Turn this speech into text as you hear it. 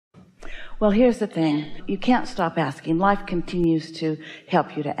Well, here's the thing. You can't stop asking. Life continues to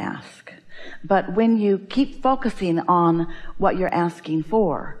help you to ask. But when you keep focusing on what you're asking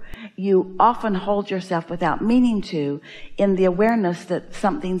for, you often hold yourself without meaning to in the awareness that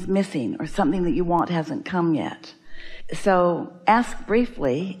something's missing or something that you want hasn't come yet. So ask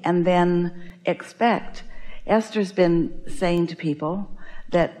briefly and then expect. Esther's been saying to people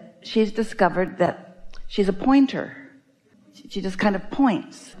that she's discovered that she's a pointer. She just kind of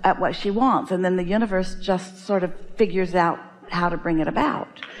points at what she wants, and then the universe just sort of figures out how to bring it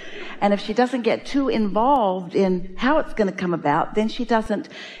about. And if she doesn't get too involved in how it's going to come about, then she doesn't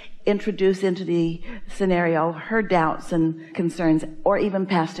introduce into the scenario her doubts and concerns or even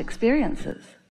past experiences.